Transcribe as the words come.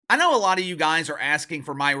I know a lot of you guys are asking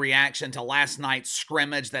for my reaction to last night's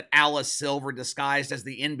scrimmage that Alice Silver disguised as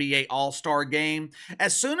the NBA All-Star Game.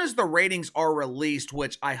 As soon as the ratings are released,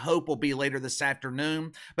 which I hope will be later this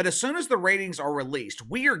afternoon, but as soon as the ratings are released,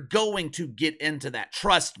 we are going to get into that.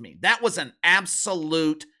 Trust me, that was an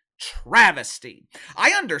absolute travesty.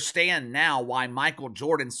 I understand now why Michael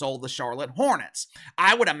Jordan sold the Charlotte Hornets.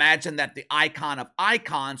 I would imagine that the icon of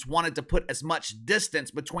icons wanted to put as much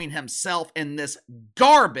distance between himself and this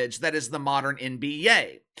garbage that is the modern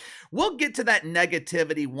NBA. We'll get to that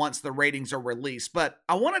negativity once the ratings are released, but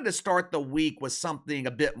I wanted to start the week with something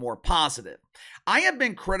a bit more positive. I have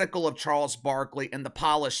been critical of Charles Barkley and the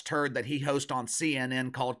polished turd that he hosts on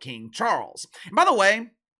CNN called King Charles. And by the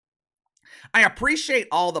way, I appreciate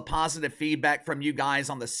all the positive feedback from you guys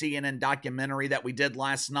on the CNN documentary that we did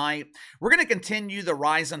last night. We're going to continue the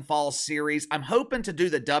Rise and Fall series. I'm hoping to do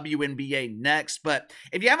the WNBA next, but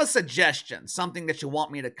if you have a suggestion, something that you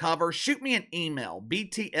want me to cover, shoot me an email,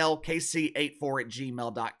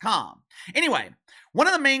 btlkc84@gmail.com. Anyway, one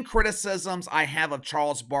of the main criticisms I have of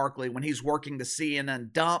Charles Barkley when he's working the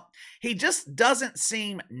CNN dump, he just doesn't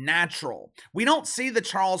seem natural. We don't see the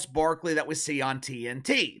Charles Barkley that we see on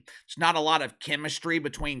TNT. There's not a lot of chemistry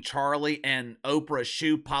between Charlie and Oprah's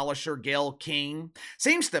shoe polisher Gayle King.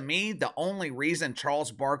 Seems to me the only reason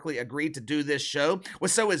Charles Barkley agreed to do this show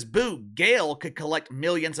was so his boo Gayle could collect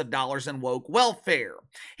millions of dollars in woke welfare.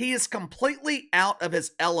 He is completely out of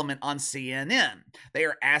his element on CNN. They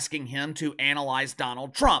are asking him to analyze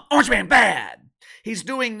Donald Trump. Orange Man bad. He's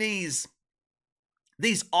doing these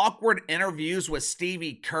awkward interviews with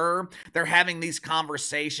Stevie Kerr. They're having these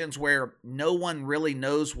conversations where no one really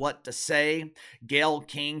knows what to say. Gayle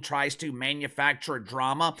King tries to manufacture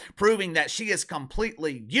drama, proving that she is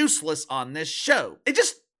completely useless on this show. It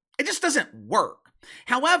just doesn't work.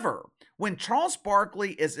 However, when Charles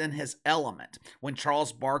Barkley is in his element, when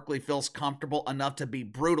Charles Barkley feels comfortable enough to be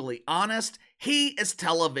brutally honest, he is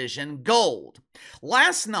television gold.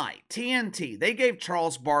 Last night, TNT, they gave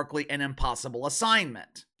Charles Barkley an impossible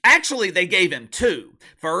assignment. Actually, they gave him two.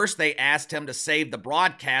 First, they asked him to save the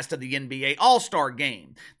broadcast of the NBA All-Star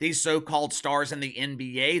Game. These so-called stars in the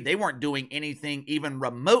NBA, they weren't doing anything even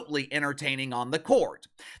remotely entertaining on the court.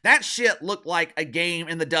 That shit looked like a game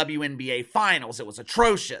in the WNBA Finals. It was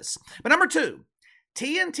atrocious. But number two,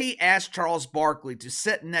 TNT asked Charles Barkley to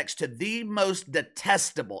sit next to the most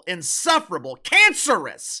detestable, insufferable,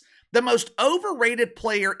 cancerous, the most overrated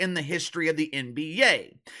player in the history of the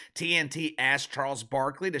NBA. TNT asked Charles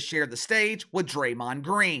Barkley to share the stage with Draymond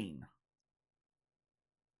Green.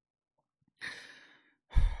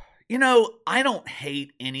 You know, I don't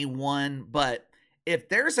hate anyone, but if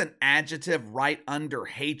there's an adjective right under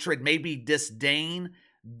hatred, maybe disdain,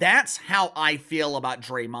 that's how I feel about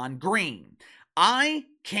Draymond Green. I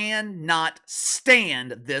cannot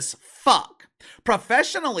stand this fuck.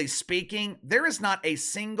 Professionally speaking, there is not a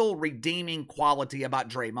single redeeming quality about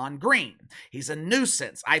Draymond Green. He's a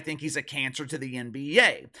nuisance. I think he's a cancer to the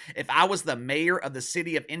NBA. If I was the mayor of the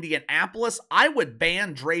city of Indianapolis, I would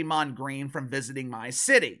ban Draymond Green from visiting my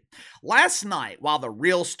city. Last night, while the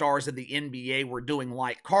real stars of the NBA were doing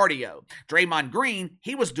light cardio, Draymond Green,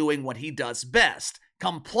 he was doing what he does best.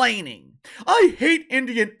 Complaining. I hate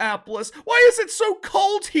Indianapolis. Why is it so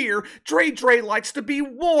cold here? Dre likes to be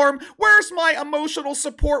warm. Where's my emotional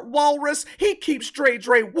support walrus? He keeps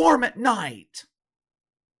Dre warm at night.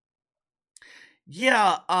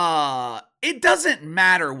 Yeah, it doesn't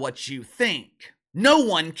matter what you think. No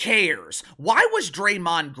one cares. Why was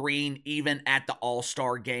Draymond Green even at the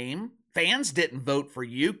All-Star game? Fans didn't vote for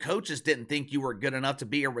you. Coaches didn't think you were good enough to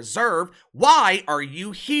be a reserve. Why are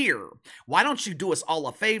you here? Why don't you do us all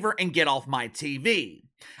a favor and get off my TV?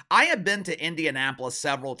 I have been to Indianapolis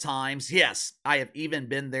several times. Yes, I have even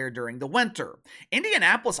been there during the winter.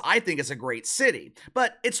 Indianapolis, I think, is a great city,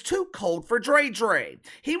 but it's too cold for Dre.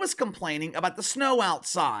 He was complaining about the snow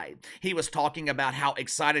outside. He was talking about how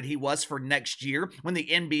excited he was for next year when the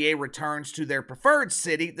NBA returns to their preferred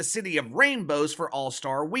city, the City of Rainbows, for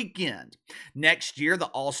All-Star Weekend. Next year, the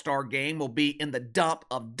All-Star Game will be in the dump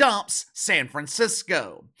of dumps, San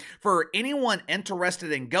Francisco. For anyone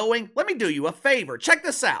interested in going, let me do you a favor. Check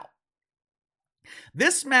this out.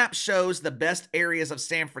 This map shows the best areas of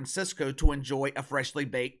San Francisco to enjoy a freshly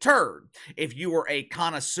baked turd. If you are a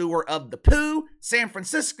connoisseur of the poo, San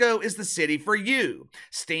Francisco is the city for you.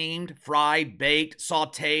 Steamed, fried, baked,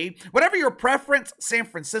 sauteed, whatever your preference, San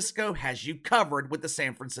Francisco has you covered with the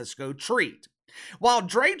San Francisco treat. While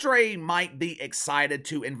Dre might be excited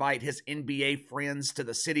to invite his NBA friends to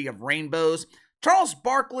the City of Rainbows, Charles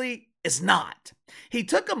Barkley, is not. He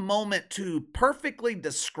took a moment to perfectly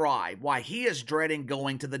describe why he is dreading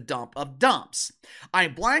going to the dump of dumps. I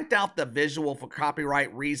blanked out the visual for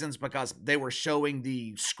copyright reasons because they were showing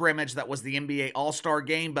the scrimmage that was the NBA All-Star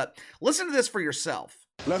game, but listen to this for yourself.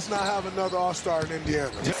 Let's not have another All-Star in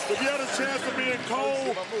Indiana. If you had a chance of being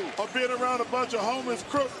cold or being around a bunch of homeless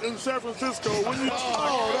crooks in San Francisco, when you...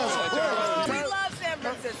 Oh, We love San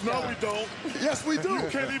Francisco. No, we don't. yes, we do. You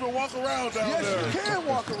can't even walk around down there. Yes, you can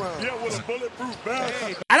walk around. Yeah, with a bulletproof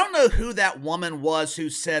vest. I don't know who that woman was who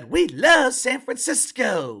said, "We love San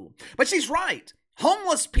Francisco." But she's right.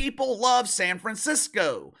 Homeless people love San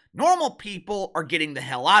Francisco. Normal people are getting the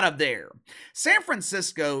hell out of there. San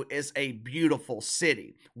Francisco is a beautiful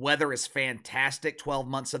city. Weather is fantastic 12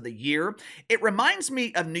 months of the year. It reminds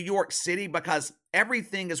me of New York City because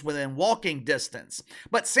everything is within walking distance.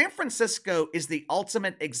 But San Francisco is the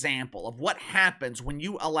ultimate example of what happens when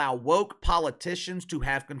you allow woke politicians to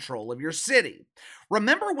have control of your city.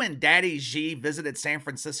 Remember when Daddy G visited San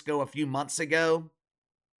Francisco a few months ago?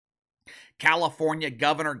 California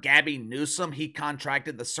Governor Gabby Newsom, he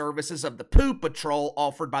contracted the services of the Poo Patrol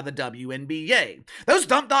offered by the WNBA. Those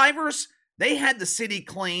dump divers, they had the city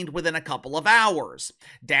cleaned within a couple of hours.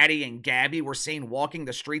 Daddy and Gabby were seen walking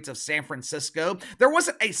the streets of San Francisco. There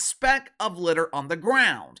wasn't a speck of litter on the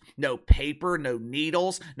ground. No paper, no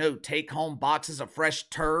needles, no take-home boxes of fresh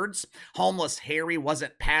turds. Homeless Harry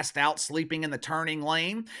wasn't passed out sleeping in the turning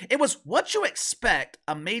lane. It was what you expect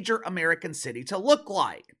a major American city to look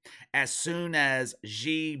like. As soon as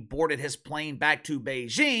Xi boarded his plane back to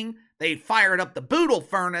Beijing, they fired up the boodle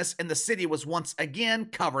furnace and the city was once again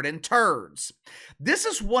covered in turds. This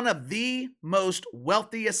is one of the most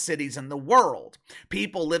wealthiest cities in the world.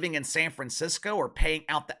 People living in San Francisco are paying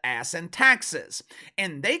out the ass in taxes,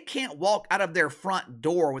 and they can't walk out of their front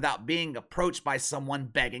door without being approached by someone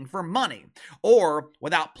begging for money, or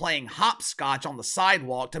without playing hopscotch on the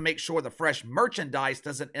sidewalk to make sure the fresh merchandise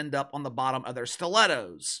doesn't end up on the bottom of their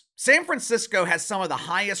stilettos. San Francisco has some of the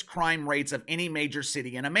highest crime rates of any major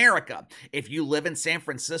city in America. If you live in San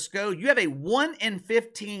Francisco, you have a 1 in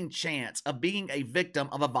 15 chance of being a victim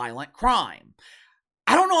of a violent crime.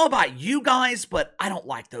 I don't know about you guys, but I don't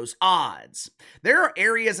like those odds. There are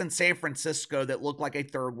areas in San Francisco that look like a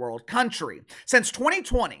third world country. Since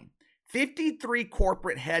 2020, 53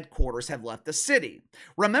 corporate headquarters have left the city.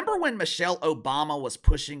 Remember when Michelle Obama was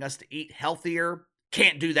pushing us to eat healthier?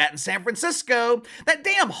 Can't do that in San Francisco. That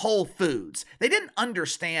damn Whole Foods. They didn't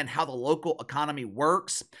understand how the local economy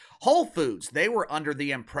works. Whole Foods, they were under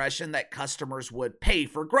the impression that customers would pay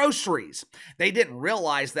for groceries. They didn't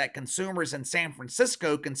realize that consumers in San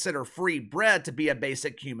Francisco consider free bread to be a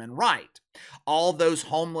basic human right. All those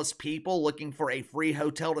homeless people looking for a free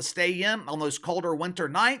hotel to stay in on those colder winter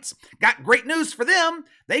nights, got great news for them.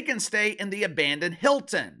 They can stay in the abandoned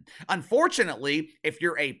Hilton. Unfortunately, if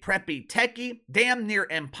you're a preppy techie, damn near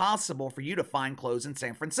impossible for you to find clothes in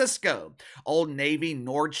San Francisco. Old Navy,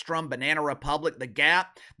 Nordstrom, Banana Republic, The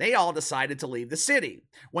Gap, they all decided to leave the city.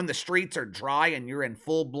 When the streets are dry and you're in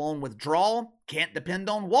full-blown withdrawal, can't depend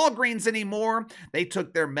on Walgreens anymore. They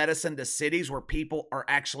took their medicine to cities where people are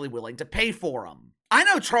actually willing to pay for them. I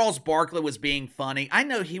know Charles Barkley was being funny. I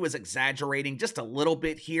know he was exaggerating just a little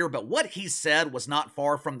bit here, but what he said was not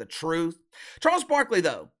far from the truth. Charles Barkley,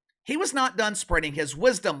 though, he was not done spreading his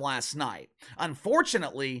wisdom last night.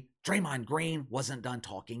 Unfortunately, Draymond Green wasn't done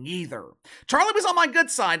talking either. Charlie was on my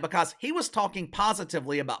good side because he was talking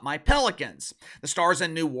positively about my Pelicans. The Stars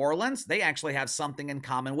in New Orleans, they actually have something in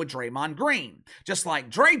common with Draymond Green. Just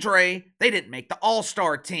like Dre, they didn't make the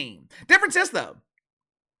All-Star team. Difference is, though,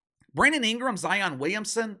 Brandon Ingram, Zion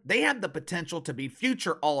Williamson, they have the potential to be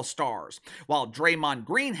future All-Stars, while Draymond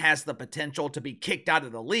Green has the potential to be kicked out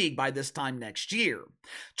of the league by this time next year.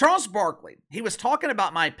 Charles Barkley, he was talking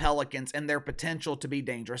about my Pelicans and their potential to be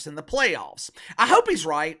dangerous in the playoffs. I hope he's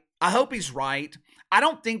right. I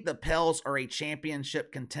don't think the Pels are a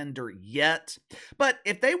championship contender yet, but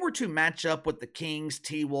if they were to match up with the Kings,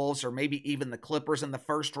 T-Wolves, or maybe even the Clippers in the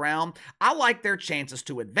first round, I like their chances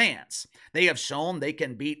to advance. They have shown they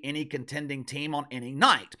can beat any contending team on any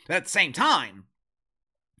night. But at the same time,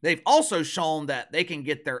 they've also shown that they can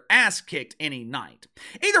get their ass kicked any night.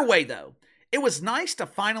 Either way, though, it was nice to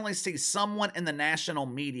finally see someone in the national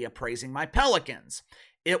media praising my Pelicans.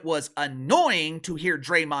 It was annoying to hear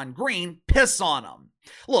Draymond Green piss on them.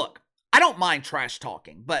 Look, I don't mind trash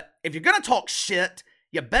talking, but if you're going to talk shit,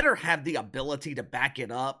 you better have the ability to back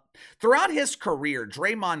it up. Throughout his career,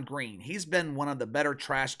 Draymond Green, he's been one of the better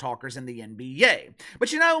trash talkers in the NBA.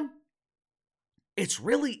 But you know, It's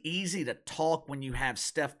really easy to talk when you have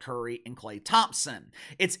Steph Curry and Klay Thompson.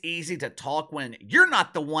 It's easy to talk when you're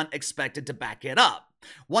not the one expected to back it up.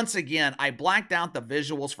 Once again, I blacked out the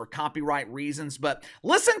visuals for copyright reasons, but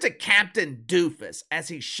listen to Captain Doofus as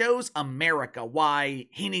he shows America why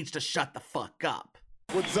he needs to shut the fuck up.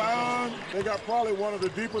 With Zion, they got probably one of the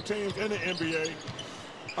deeper teams in the NBA.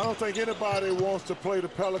 I don't think anybody wants to play the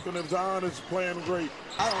Pelicans if Zion is playing great.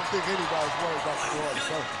 I don't think anybody's worried about the New Orleans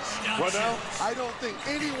Pelicans. What now? I don't think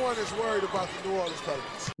anyone is worried about the New Orleans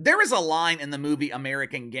Pelicans. There is a line in the movie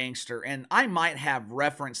American Gangster, and I might have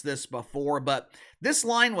referenced this before, but this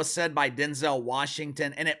line was said by Denzel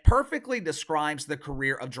Washington, and it perfectly describes the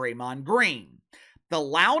career of Draymond Green. The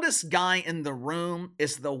loudest guy in the room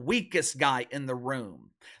is the weakest guy in the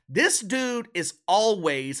room. This dude is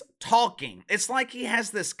always talking. It's like he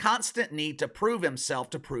has this constant need to prove himself,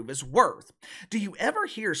 to prove his worth. Do you ever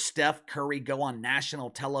hear Steph Curry go on national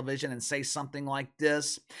television and say something like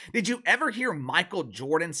this? Did you ever hear Michael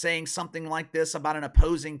Jordan saying something like this about an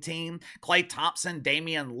opposing team? Klay Thompson,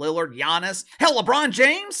 Damian Lillard, Giannis, hell, LeBron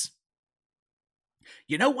James?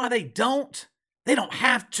 You know why they don't? They don't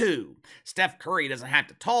have to. Steph Curry doesn't have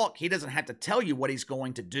to talk. He doesn't have to tell you what he's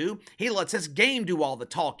going to do. He lets his game do all the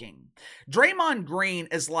talking. Draymond Green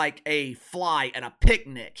is like a fly at a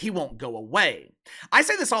picnic. He won't go away. I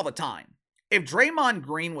say this all the time. If Draymond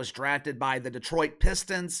Green was drafted by the Detroit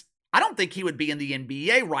Pistons, I don't think he would be in the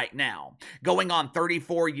NBA right now. Going on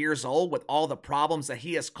 34 years old with all the problems that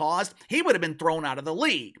he has caused, he would have been thrown out of the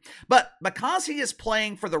league. But because he is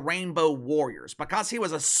playing for the Rainbow Warriors, because he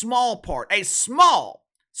was a small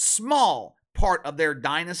part of their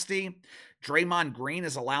dynasty, Draymond Green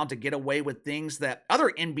is allowed to get away with things that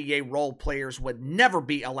other NBA role players would never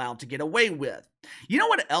be allowed to get away with. You know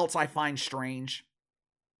what else I find strange?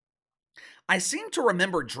 I seem to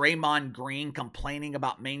remember Draymond Green complaining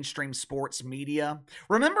about mainstream sports media.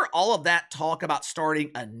 Remember all of that talk about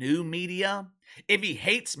starting a new media? If he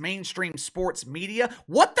hates mainstream sports media,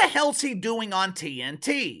 what the hell's he doing on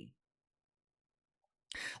TNT?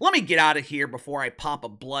 Let me get out of here before I pop a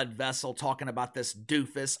blood vessel talking about this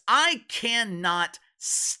doofus. I cannot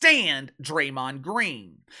stand Draymond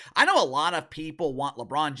Green. I know a lot of people want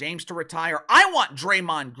LeBron James to retire. I want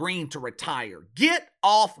Draymond Green to retire. Get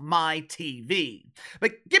off my TV.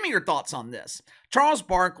 But give me your thoughts on this. Charles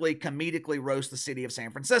Barkley comedically roasts the city of San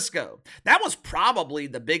Francisco. That was probably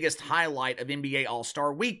the biggest highlight of NBA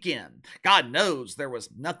All-Star Weekend. God knows there was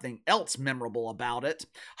nothing else memorable about it.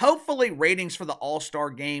 Hopefully ratings for the All-Star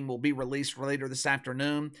game will be released later this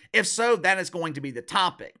afternoon. If so, that is going to be the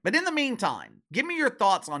topic. But in the meantime, give me your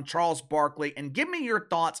thoughts on Charles Barkley and give me your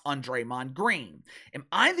thoughts on Draymond Green. Am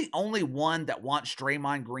I the only one that wants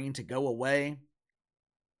Draymond Green to go away?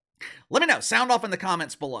 Let me know. Sound off in the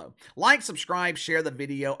comments below. Like, subscribe, share the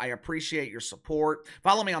video. I appreciate your support.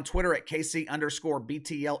 Follow me on Twitter at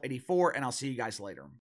KC_BTL84, and I'll see you guys later.